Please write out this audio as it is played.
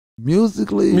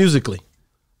Musically.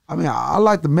 I mean, I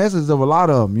like the message of a lot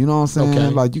of them. You know what I'm saying? Okay.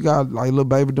 Like you got like Lil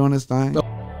Baby doing this thing.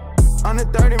 Under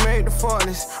 30 made the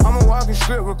forest. I'm a walking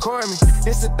script, record me.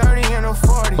 It's a 30 and a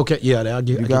 40. Okay, yeah, I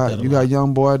get that. You got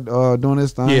Youngboy doing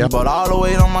this thing. Yeah. But all the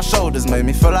weight on my shoulders made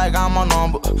me feel like I'm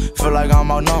outnumbered. Feel like I'm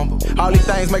outnumbered. All these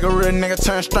things make a real nigga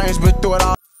turn strange, but through it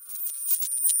all.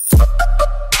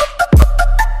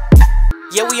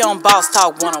 Yeah, we on Boss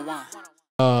Talk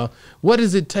 101. What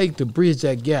does it take to bridge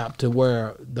that gap to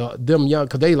where them young,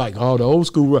 cause they like, oh, the old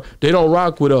school, they don't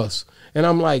rock with us. And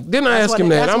I'm like, then I ask him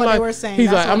that. I'm like,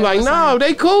 he's like, I'm like, no,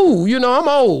 they cool. You know, I'm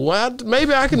old. Well,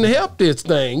 maybe I can help this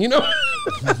thing. You know.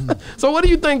 So what do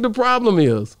you think the problem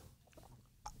is?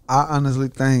 I honestly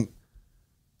think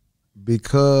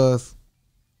because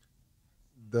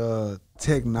the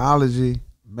technology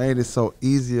made it so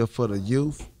easier for the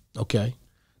youth. Okay.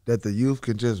 That the youth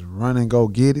can just run and go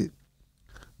get it.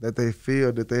 That they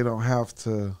feel that they don't have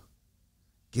to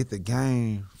get the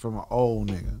game from an old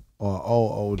nigga or an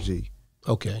old OG.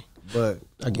 Okay. But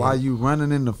while you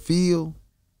running in the field,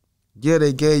 yeah,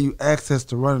 they gave you access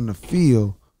to run in the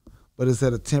field, but it's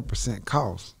at a 10%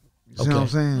 cost. You see what I'm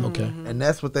saying? Okay. And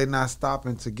that's what they not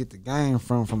stopping to get the game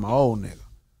from an old nigga.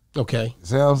 Okay. You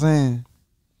see what I'm saying?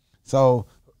 So,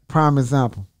 prime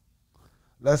example.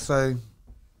 Let's say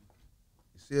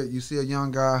you see a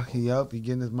young guy, he up, he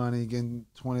getting his money, he getting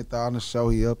 20,000 a show,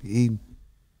 he up, he eating.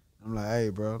 I'm like, hey,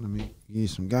 bro, let me give you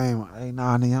some game. Hey,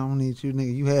 nah, nigga, I don't need you,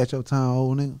 nigga. You had your time,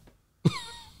 old nigga.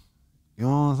 You know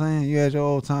what I'm saying? You had your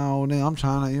old time, old nigga. I'm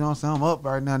trying to, you know what I'm saying? I'm up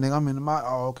right now, nigga. I'm in the mic.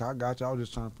 Oh, okay, I got you. I was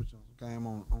just trying to put your game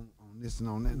on this and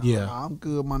on that. Nah, yeah. Nah, I'm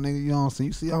good, my nigga. You know what I'm saying?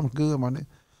 You see, I'm good, my nigga.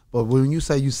 But when you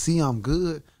say you see I'm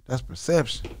good, that's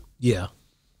perception. Yeah.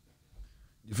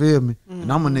 You feel me?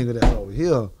 And I'm a nigga that's over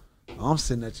here. I'm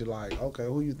sitting at you like, okay,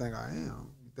 who you think I am?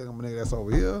 You think I'm a nigga that's over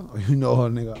here? Or you know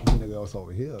I'm a nigga that's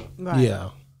over here? Right. Yeah.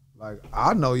 Like,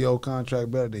 I know your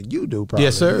contract better than you do, probably.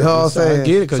 Yes, sir. You know what I'm saying? I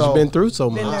get it, because you've been through so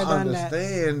much. I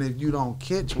understand if you don't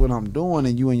catch what I'm doing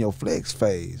and you in your flex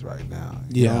phase right now.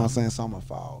 You know what I'm saying? So I'm going to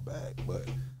fall back. But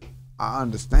I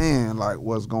understand, like,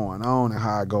 what's going on and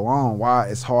how it go on, why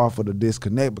it's hard for the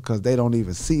disconnect, because they don't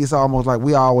even see. It's almost like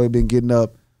we always been getting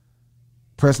up,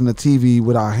 pressing the TV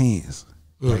with our hands.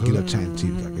 Like, get up, change the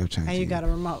TV. Like, get up, change the TV. And you got a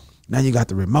remote. Now you got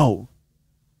the remote.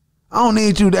 I don't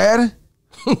need you, daddy.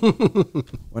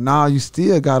 Well, now you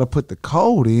still got to put the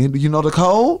code in. Do you know the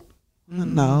code?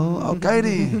 No. Okay,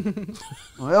 then.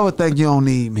 Don't ever think you don't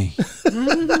need me.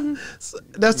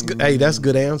 That's good. Hey, that's a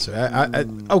good answer.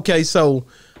 Okay, so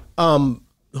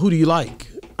who do you like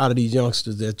out of these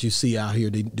youngsters that you see out here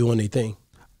doing their thing?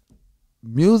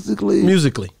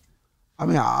 Musically. I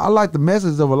mean, I like the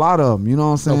message of a lot of them. You know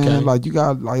what I'm saying? Okay. Like you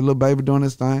got like Lil Baby doing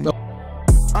this thing.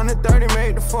 Under 30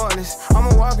 made the forest.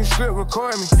 I'm a walking script,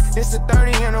 record me. It's a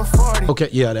 30 and a 40. Okay,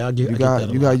 yeah, I get that.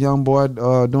 You got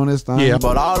Youngboy doing this thing. Yeah.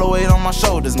 But all the weight on my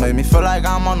shoulders made me feel like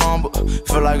I'm outnumbered.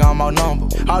 Feel like I'm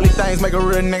outnumbered. All these things make a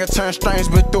real nigga turn strange,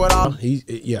 but through it all. He's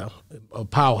a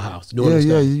powerhouse doing this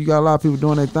thing. You got a lot of people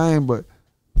doing their thing, but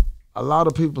a lot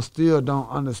of people still don't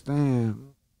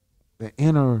understand the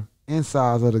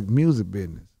insides of the music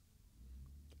business.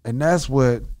 And that's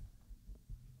what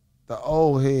the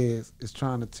old heads is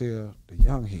trying to tell the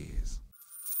young heads.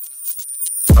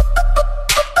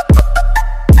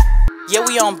 Yeah,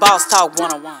 we on Boss Talk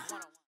 101.